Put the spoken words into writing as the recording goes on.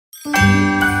Hey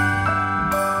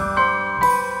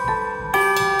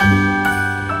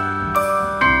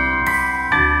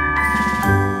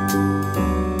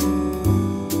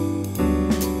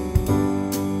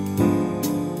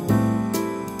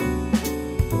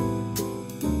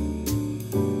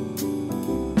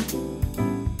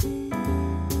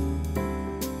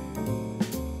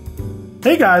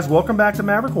guys, welcome back to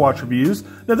Maverick Watch Reviews.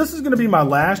 Now this is going to be my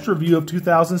last review of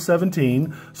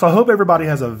 2017, so I hope everybody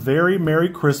has a very Merry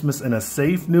Christmas and a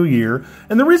safe New Year.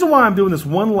 And the reason why I'm doing this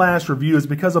one last review is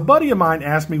because a buddy of mine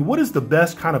asked me what is the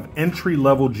best kind of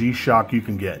entry-level G-Shock you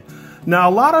can get. Now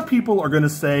a lot of people are going to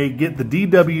say get the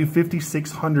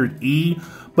DW5600E,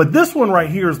 but this one right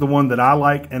here is the one that I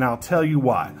like, and I'll tell you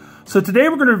why. So today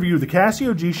we're going to review the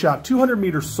Casio G-Shock 200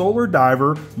 meter solar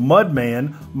diver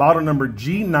Mudman, model number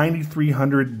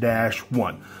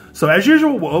G9300-1. So as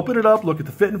usual, we'll open it up, look at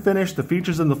the fit and finish, the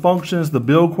features and the functions, the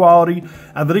build quality,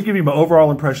 and then I'll give you my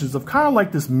overall impressions of kind of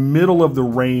like this middle of the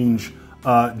range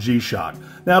G-Shock.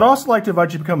 Now I'd also like to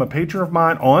invite you to become a patron of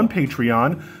mine on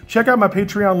Patreon. Check out my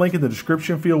Patreon link in the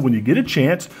description field when you get a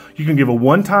chance. You can give a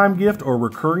one-time gift or a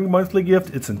recurring monthly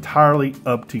gift. It's entirely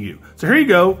up to you. So here you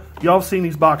go. Y'all have seen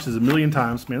these boxes a million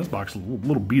times. Man, this box is a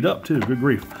little beat up too, good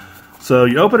grief. So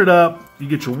you open it up, you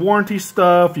get your warranty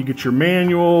stuff, you get your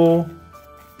manual.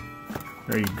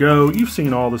 There you go. You've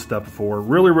seen all this stuff before.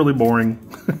 Really, really boring.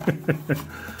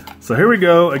 So here we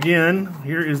go. Again,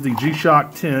 here is the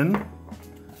G-Shock 10.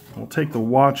 We'll take the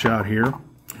watch out here.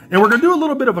 And we're going to do a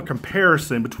little bit of a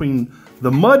comparison between the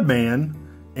Mudman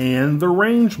and the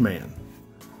Rangeman.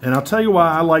 And I'll tell you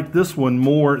why I like this one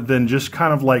more than just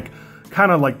kind of like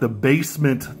the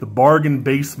basement, the bargain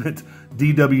basement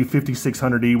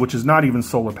DW5600E, which is not even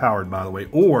solar powered, by the way,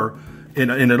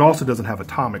 and it also doesn't have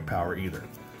atomic power either.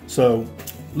 So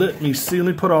let me see,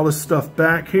 let me put all this stuff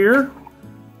back here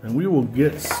and we will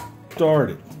get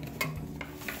started.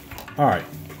 All right.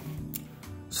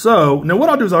 So now what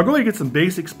I'll do is I'll go ahead and get some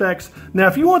basic specs. Now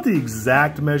if you want the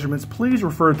exact measurements, please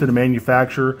refer to the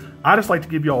manufacturer. I just like to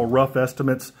give you all rough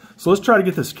estimates. So let's try to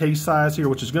get this case size here,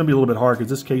 which is going to be a little bit hard because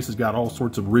this case has got all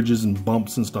sorts of ridges and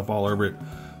bumps and stuff all over it.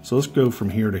 So let's go from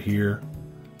here to here.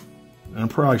 And I'm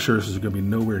probably sure this is going to be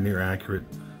nowhere near accurate.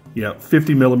 Yeah,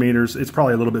 50 millimeters. It's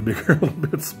probably a little bit bigger, a little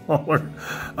bit smaller.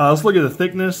 Let's look at the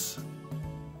thickness.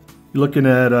 You're looking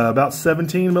at about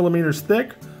 17 millimeters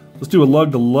thick. Let's do a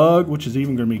lug to lug, which is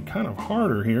even going to be kind of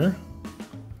harder here.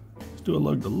 Let's do a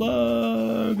lug to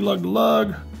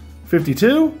lug,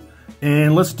 52.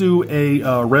 And let's do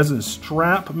a resin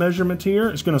strap measurement here.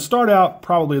 It's going to start out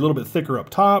probably a little bit thicker up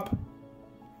top.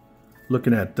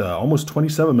 Looking at almost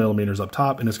 27 millimeters up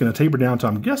top, and it's going to taper down to,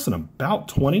 I'm guessing, about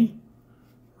 20.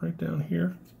 Right down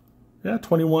here. Yeah,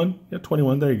 21. Yeah,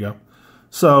 21. There you go.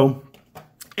 So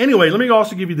anyway, let me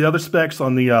also give you the other specs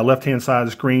on the left-hand side of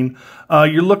the screen.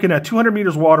 You're looking at 200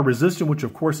 meters water resistant, which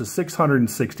of course is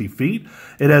 660 feet.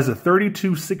 It has a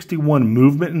 3261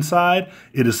 movement inside.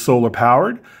 It is solar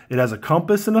powered. It has a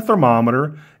compass and a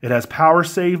thermometer. It has power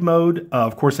save mode.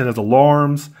 Of course, it has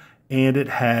alarms, and it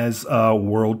has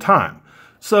world time.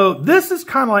 So this is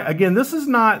kind of like, again, this is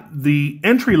not the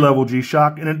entry-level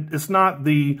G-Shock, and it's not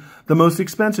the most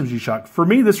expensive G-Shock. For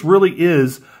me, this really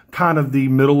is kind of the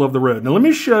middle of the road. Now, let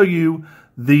me show you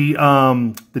the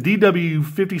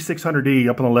DW5600E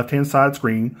up on the left-hand side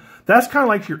screen. That's kind of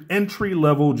like your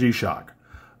entry-level G-Shock.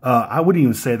 I wouldn't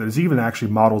even say that. There's even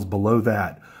actually models below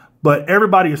that. But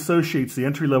everybody associates the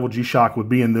entry-level G-Shock with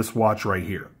being this watch right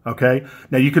here, okay?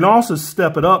 Now, you can also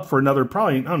step it up for another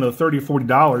probably, I don't know, $30 or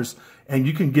 $40, and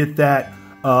you can get that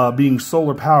being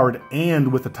solar powered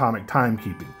and with atomic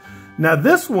timekeeping. Now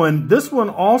this one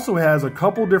also has a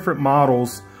couple different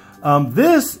models.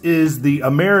 This is the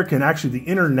American, actually the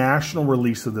international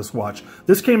release of this watch.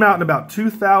 This came out in about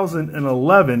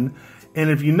 2011, and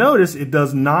if you notice, it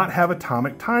does not have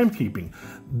atomic timekeeping.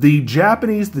 The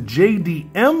Japanese, the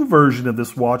JDM version of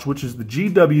this watch, which is the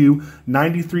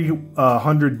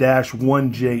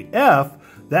GW9300-1JF,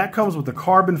 that comes with a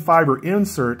carbon fiber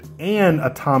insert and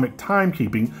atomic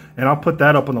timekeeping, and I'll put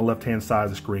that up on the left-hand side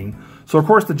of the screen. So of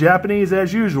course the Japanese,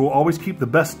 as usual, always keep the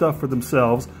best stuff for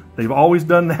themselves. They've always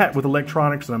done that with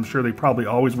electronics, and I'm sure they probably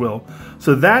always will.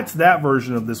 So that's that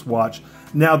version of this watch.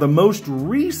 Now the most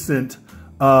recent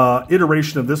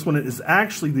iteration of this one is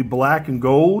actually the black and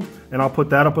gold, and I'll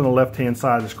put that up on the left-hand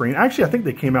side of the screen. Actually, I think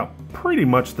they came out pretty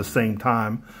much the same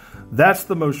time. That's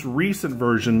the most recent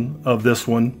version of this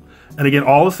one. And again,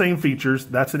 all the same features.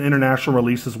 That's an international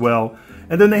release as well.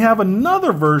 And then they have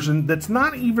another version that's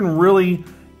not even really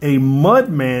a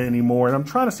Mudman anymore. And I'm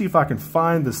trying to see if I can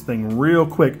find this thing real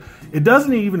quick. It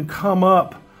doesn't even come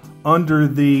up under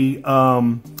the,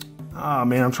 man,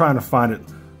 I'm trying to find it.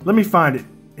 let me find it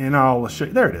and I'll show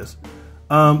you. There it is.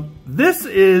 This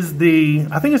is the,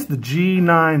 I think it's the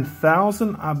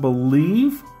G9000, I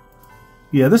believe.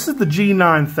 Yeah, this is the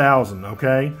G9000,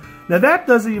 okay? Now that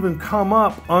doesn't even come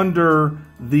up under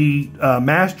the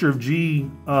Master of G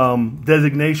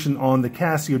designation on the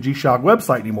Casio G-Shock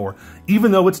website anymore,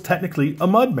 even though it's technically a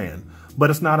Mudman, but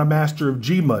it's not a Master of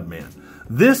G Mudman.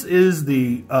 This is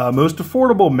the most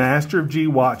affordable Master of G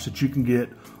watch that you can get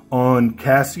on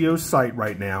Casio's site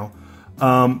right now.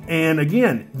 And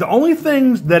again, the only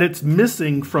things that it's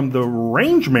missing from the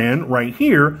Rangeman right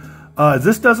here is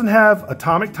this doesn't have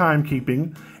atomic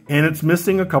timekeeping, and it's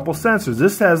missing a couple sensors.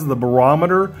 This has the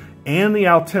barometer and the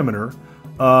altimeter.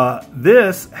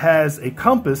 This has a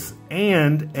compass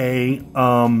and a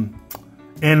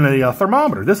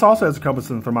thermometer. This also has a compass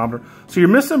and a thermometer. So you're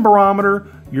missing barometer,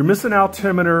 you're missing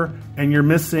altimeter, and you're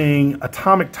missing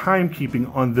atomic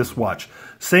timekeeping on this watch.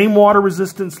 Same water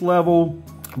resistance level.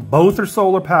 Both are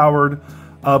solar powered.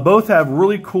 Both have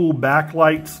really cool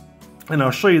backlights. And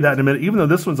I'll show you that in a minute, even though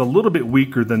this one's a little bit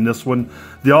weaker than this one.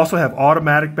 They also have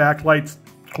automatic backlights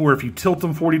where if you tilt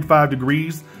them 45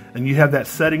 degrees and you have that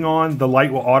setting on, the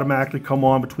light will automatically come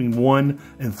on between 1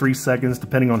 and 3 seconds,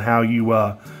 depending on how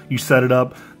you set it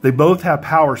up. They both have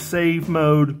power save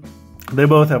mode. They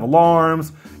both have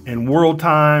alarms and world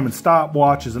time and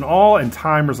stopwatches and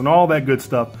timers and all that good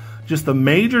stuff. Just the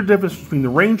major difference between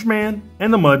the Rangeman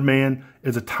and the Mudman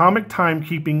is atomic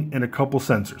timekeeping and a couple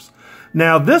sensors.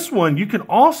 Now this one, you can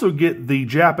also get the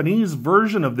Japanese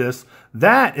version of this.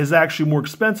 That is actually more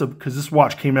expensive because this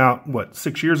watch came out, what,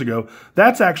 6 years ago.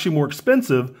 That's actually more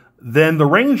expensive than the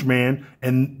Rangeman,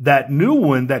 and that new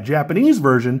one, that Japanese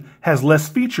version, has less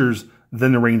features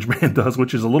than the Rangeman does,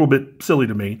 which is a little bit silly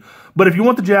to me. But if you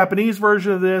want the Japanese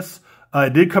version of this,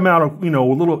 it did come out,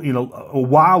 a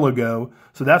while ago,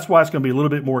 so that's why it's going to be a little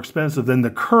bit more expensive than the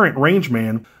current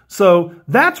Rangeman. So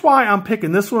that's why I'm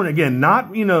picking this one. Again,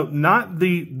 not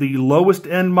the lowest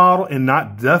end model, and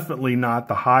definitely not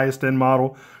the highest end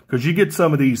model, because you get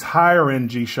some of these higher end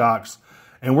G-Shocks,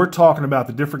 and we're talking about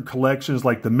the different collections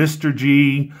like the Mr.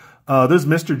 G. Those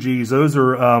Mr. Gs, those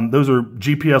are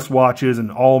GPS watches and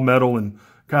all metal, and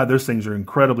God, those things are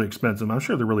incredibly expensive. I'm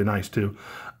sure they're really nice too.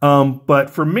 But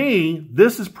for me,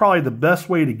 this is probably the best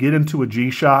way to get into a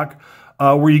G-Shock,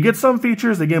 where you get some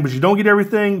features, again, but you don't get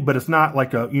everything, but it's not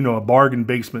like a bargain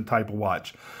basement type of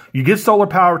watch. You get solar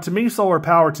power. To me, solar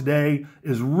power today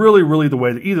is really the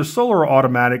way, either solar or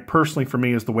automatic, personally for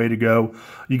me, is the way to go.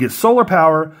 You get solar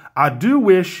power. I do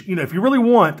wish, if you really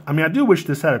want, I do wish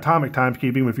this had atomic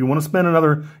timekeeping. If you want to spend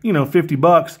another,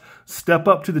 $50, step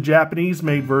up to the Japanese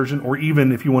made version, or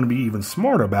even if you want to be even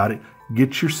smarter about it,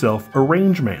 get yourself a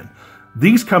Rangeman.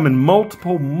 These come in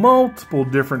multiple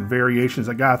different variations.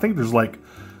 I think there's like,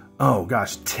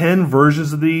 10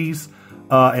 versions of these.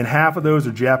 And half of those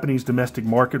are Japanese domestic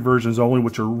market versions only,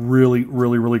 which are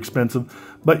really expensive.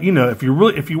 But if you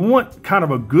want kind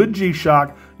of a good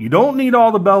G-Shock, you don't need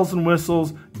all the bells and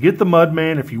whistles, get the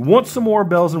Mudman. If you want some more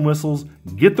bells and whistles,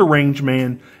 get the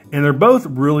Rangeman. And they're both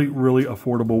really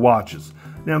affordable watches.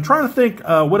 Now I'm trying to think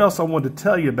what else I wanted to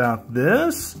tell you about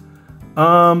this.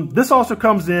 This also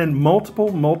comes in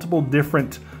multiple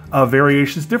different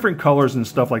variations, different colors and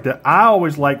stuff like that. I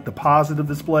always like the positive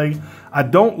display. I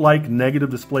don't like negative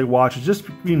display watches. Just,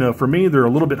 for me, they're a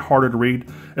little bit harder to read.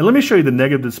 And let me show you the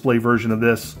negative display version of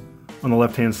this on the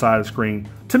left-hand side of the screen.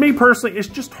 To me, personally, it's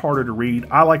just harder to read.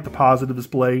 I like the positive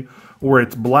display, where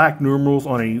it's black numerals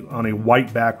on a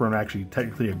white background, actually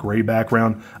technically a gray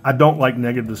background. I don't like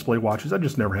negative display watches. I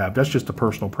just never have. That's just a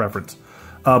personal preference.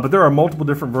 But there are multiple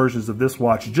different versions of this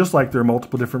watch, just like there are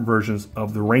multiple different versions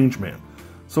of the Rangeman.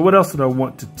 So what else did I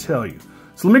want to tell you?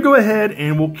 So let me go ahead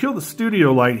and we'll kill the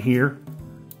studio light here.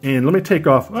 And let me take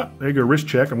off, there you go, wrist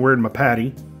check. I'm wearing my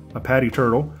patty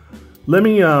turtle. Let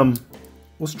me,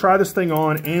 let's try this thing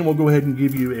on, and we'll go ahead and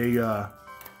give you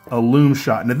a loom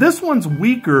shot. Now this one's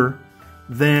weaker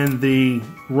than the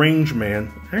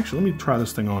Rangeman. Actually, let me try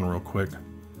this thing on real quick.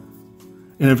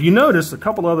 And if you notice, a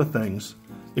couple other things.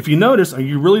 If you notice,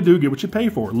 you really do get what you pay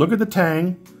for. Look at the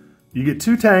tang. You get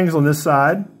 2 tangs on this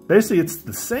side. Basically, it's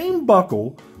the same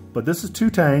buckle, but this is 2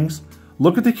 tangs.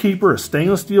 Look at the keeper, a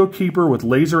stainless steel keeper with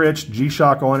laser etched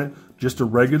G-Shock on it, just a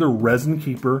regular resin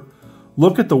keeper.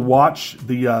 Look at the watch,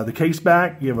 the case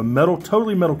back. You have a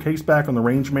totally metal case back on the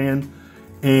Rangeman,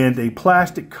 and a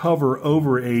plastic cover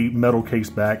over a metal case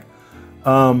back.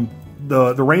 The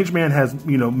Rangeman has,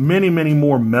 many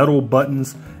more metal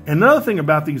buttons. And another thing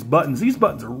about these buttons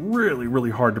are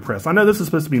really hard to press. I know this is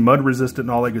supposed to be mud resistant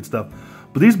and all that good stuff,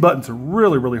 but these buttons are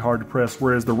really hard to press,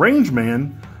 whereas the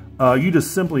Rangeman, you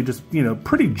just simply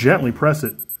pretty gently press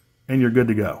it and you're good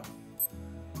to go.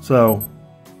 So,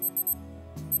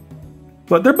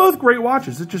 but they're both great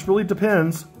watches. It just really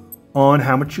depends on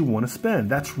how much you want to spend.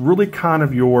 That's really kind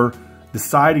of your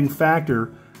deciding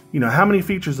factor. You know, how many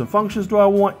features and functions do I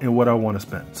want and what I want to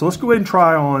spend. So let's go ahead and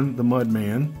try on the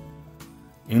Mudman,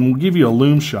 and we'll give you a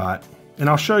loom shot. And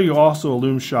I'll show you also a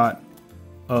loom shot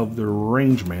of the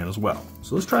Rangeman as well.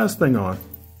 So let's try this thing on.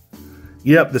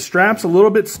 Yep, the strap's a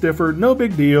little bit stiffer, no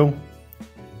big deal.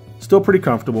 Still pretty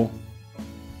comfortable.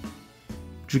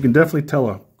 But you can definitely tell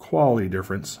a quality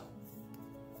difference.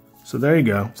 So there you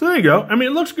go. So there you go. I mean,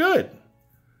 it looks good.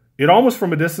 It almost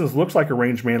from a distance looks like a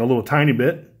Rangeman a little tiny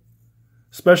bit.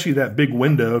 Especially that big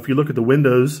window. If you look at the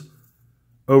windows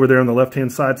over there on the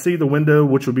left-hand side, see the window,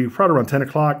 which would be probably around 10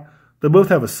 o'clock. They both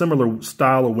have a similar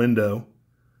style of window.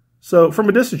 So from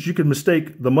a distance, you could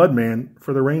mistake the Mudman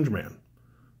for the Rangeman.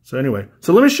 So anyway,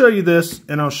 so let me show you this,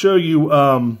 and I'll show you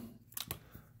the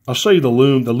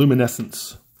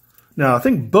luminescence. Now, I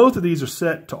think both of these are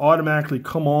set to automatically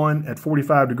come on at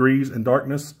 45 degrees in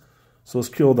darkness. So let's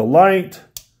kill the light.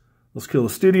 Let's kill the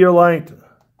studio light,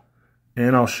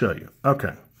 and I'll show you.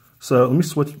 Okay, so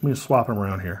let me swap them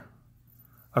around here.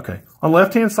 Okay, on the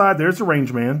left-hand side, there's the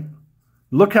Rangeman.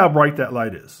 Look how bright that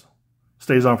light is.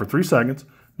 Stays on for 3 seconds.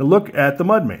 Now look at the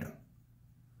Mudman.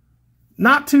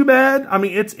 Not too bad. I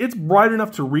mean, it's bright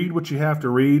enough to read what you have to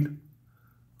read.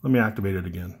 Let me activate it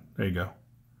again. There you go.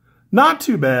 Not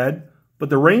too bad, but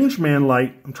the Rangeman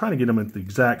light, I'm trying to get them at the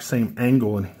exact same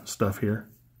angle and stuff here.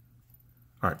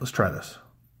 All right, let's try this.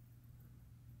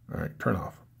 All right, turn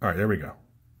off. All right, there we go.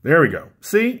 There we go.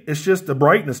 See, it's just the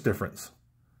brightness difference.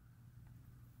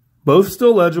 Both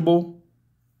still legible.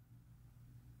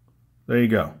 There you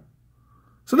go.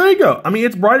 So there you go. I mean,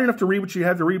 it's bright enough to read what you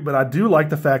have to read, but I do like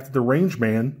the fact that the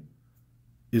Rangeman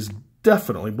is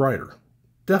definitely brighter.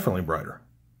 Definitely brighter.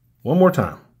 One more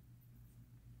time.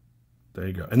 There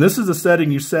you go. And this is a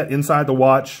setting you set inside the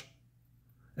watch.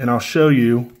 And I'll show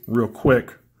you real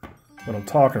quick what I'm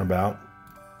talking about.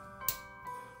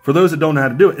 For those that don't know how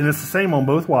to do it, and it's the same on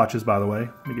both watches, by the way.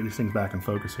 Let me get these things back in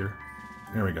focus here.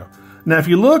 There we go. Now, if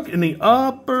you look in the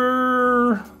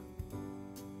upper...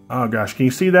 Oh gosh, can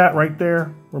you see that right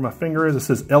there where my finger is? It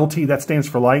says LT, that stands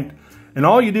for light. And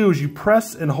all you do is you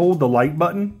press and hold the light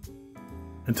button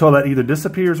until that either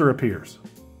disappears or appears.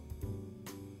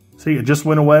 See, it just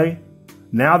went away.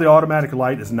 Now the automatic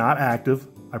light is not active.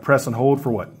 I press and hold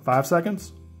for what, 5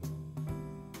 seconds?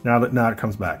 Now it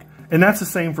comes back. And that's the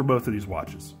same for both of these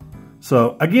watches.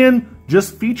 So again,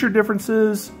 just feature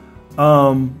differences.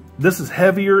 This is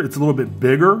heavier, it's a little bit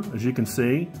bigger, as you can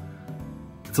see.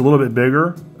 It's a little bit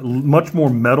bigger, much more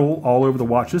metal all over the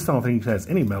watch. This I don't think it has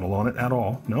any metal on it at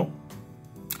all, no.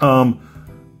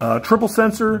 Triple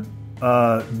sensor,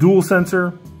 dual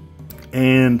sensor,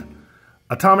 and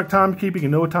atomic timekeeping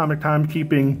and no atomic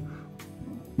timekeeping,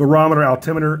 barometer,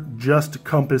 altimeter, just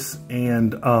compass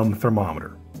and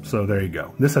thermometer. So there you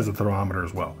go. This has a thermometer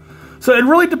as well. So it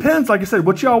really depends, like I said,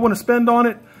 what y'all want to spend on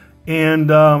it.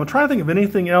 And I'm trying to think of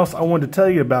anything else I wanted to tell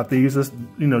you about these. This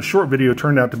short video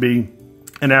turned out to be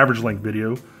an average length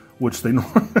video, which they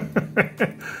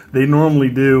they normally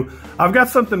do. I've got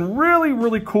something really,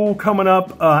 really cool coming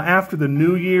up after the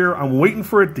new year. I'm waiting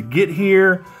for it to get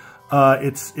here.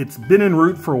 It's been en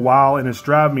route for a while, and it's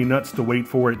driving me nuts to wait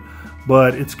for it.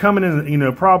 But it's coming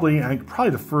in, probably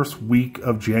the first week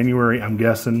of January, I'm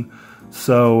guessing.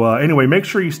 So anyway, make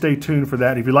sure you stay tuned for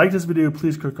that. If you like this video,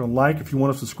 please click on like. If you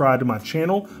want to subscribe to my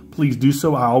channel, please do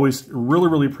so. I always really,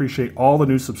 really appreciate all the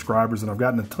new subscribers, and I've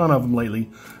gotten a ton of them lately.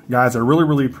 Guys, I really,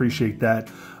 really appreciate that.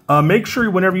 Make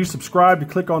sure whenever you subscribe to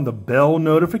click on the bell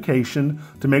notification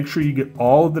to make sure you get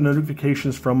all of the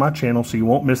notifications from my channel so you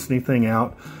won't miss anything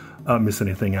out.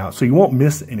 So you won't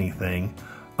miss anything.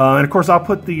 And of course, I'll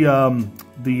put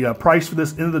the price for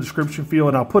this in the description field,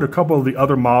 and I'll put a couple of the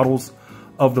other models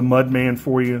of the Mudman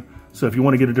for you. So if you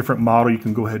want to get a different model, you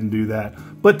can go ahead and do that.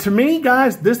 But to me,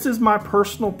 guys, this is my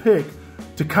personal pick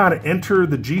to kind of enter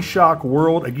the G-Shock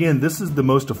world. Again, this is the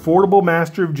most affordable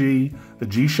Master of G that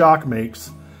G-Shock makes.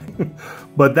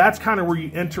 But that's kind of where you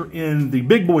enter in the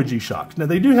big boy G-Shocks. Now,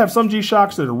 they do have some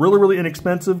G-Shocks that are really, really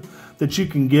inexpensive that you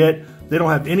can get. They don't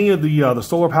have any of the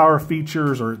solar power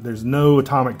features, or there's no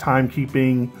atomic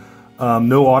timekeeping,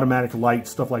 no automatic light,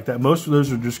 stuff like that. Most of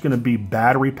those are just going to be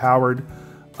battery powered,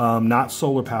 not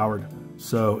solar powered.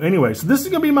 So anyway, so this is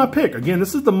going to be my pick. Again,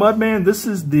 this is the Mudman. This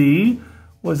is the,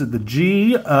 what is it, the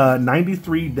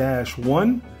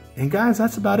G9300-1. And guys,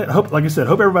 that's about it. Like I said,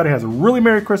 hope everybody has a really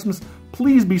Merry Christmas.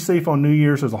 Please be safe on New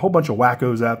Year's. There's a whole bunch of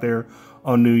wackos out there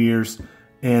on New Year's.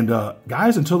 And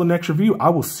guys, until the next review, I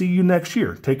will see you next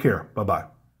year. Take care. Bye-bye.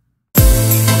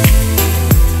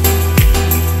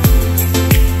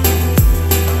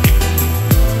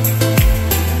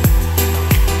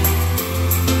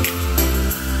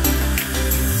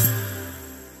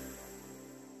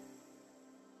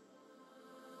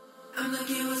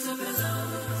 looking what's up.